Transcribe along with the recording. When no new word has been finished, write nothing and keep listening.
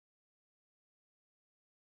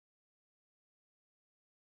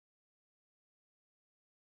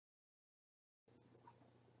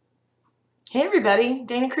Hey everybody,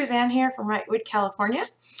 Dana Cruzan here from Wrightwood, California.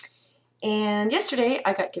 And yesterday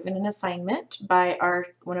I got given an assignment by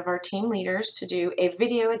one of our team leaders to do a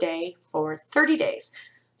video a day for 30 days.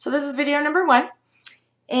 So this is video number 1.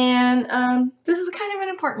 And this is kind of an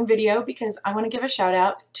important video because I want to give a shout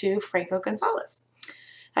out to Franco Gonzalez.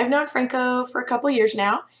 I've known Franco for a couple years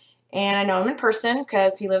now, and I know him in person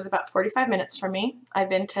because he lives about 45 minutes from me. I've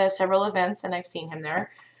been to several events and I've seen him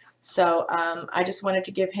there. So I just wanted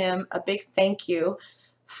to give him a big thank you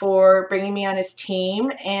for bringing me on his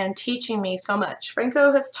team and teaching me so much.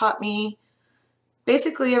 Franco has taught me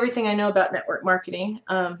basically everything I know about network marketing.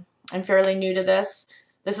 I'm fairly new to this.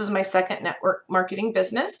 This is my second network marketing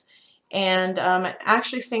business, and I'm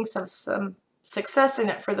actually seeing some success in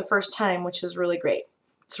it for the first time, which is really great.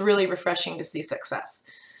 It's really refreshing to see success.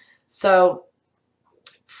 So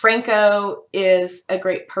Franco is a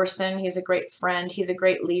great person. He's a great friend. He's a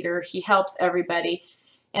great leader. He helps everybody.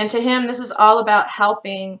 And to him, this is all about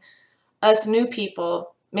helping us new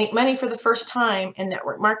people make money for the first time in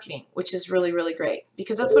network marketing, which is really, really great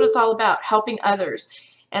because that's what it's all about, helping others.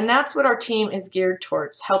 And that's what our team is geared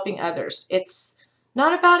towards, helping others. It's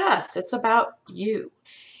not about us. It's about you.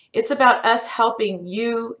 It's about us helping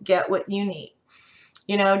you get what you need.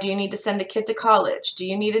 You know, do you need to send a kid to college? Do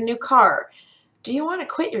you need a new car? Do you want to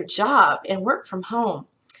quit your job and work from home?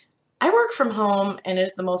 I work from home and it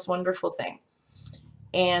is the most wonderful thing.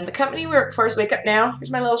 And the company we work for is Wake Up Now. Here's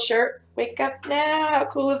my little shirt. Wake up now. How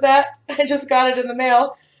cool is that? I just got it in the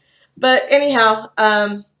mail. But anyhow,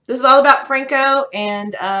 this is all about Franco,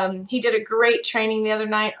 and he did a great training the other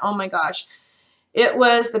night. Oh my gosh. It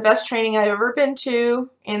was the best training I've ever been to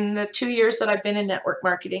in the 2 years that I've been in network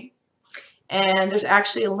marketing. And there's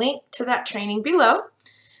actually a link to that training below.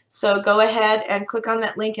 So go ahead and click on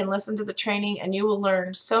that link and listen to the training, and you will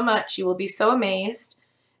learn so much. You will be so amazed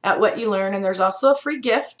at what you learn, and there's also a free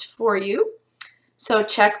gift for you. So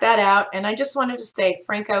check that out. And I just wanted to say,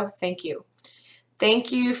 Franco, thank you.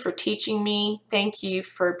 Thank you for teaching me. Thank you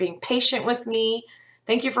for being patient with me.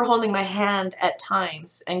 Thank you for holding my hand at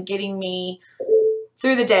times and getting me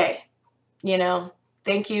through the day. You know,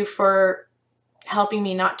 thank you for helping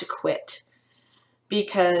me not to quit,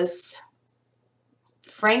 because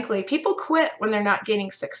frankly, people quit when they're not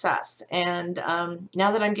getting success. And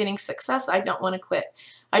now that I'm getting success, I don't want to quit.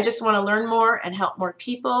 I just want to learn more and help more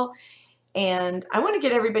people. And I want to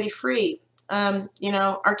get everybody free. You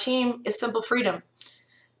know, our team is Simple Freedom.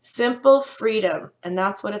 Simple freedom. And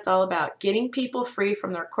that's what it's all about. Getting people free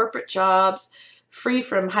from their corporate jobs, free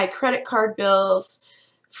from high credit card bills,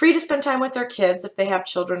 free to spend time with their kids if they have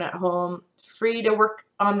children at home, free to work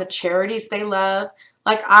on the charities they love.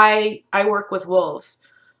 Like I work with wolves.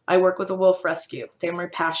 I work with a wolf rescue. They're my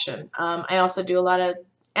passion. I also do a lot of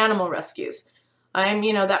animal rescues. I'm,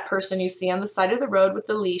 you know, that person you see on the side of the road with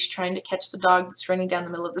the leash trying to catch the dog that's running down the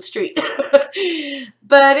middle of the street.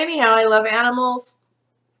 But anyhow, I love animals.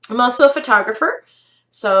 I'm also a photographer,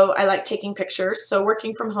 so I like taking pictures. So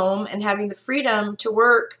working from home and having the freedom to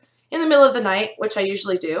work in the middle of the night, which I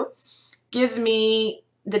usually do, gives me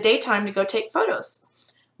the daytime to go take photos,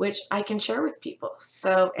 which I can share with people.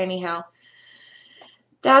 So anyhow,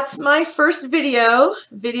 that's my first video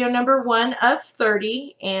number 1 of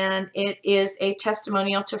 30, and it is a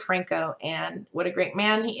testimonial to Franco and what a great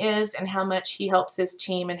man he is and how much he helps his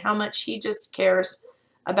team and how much he just cares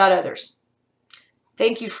about others.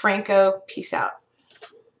 Thank you, Franco. Peace out.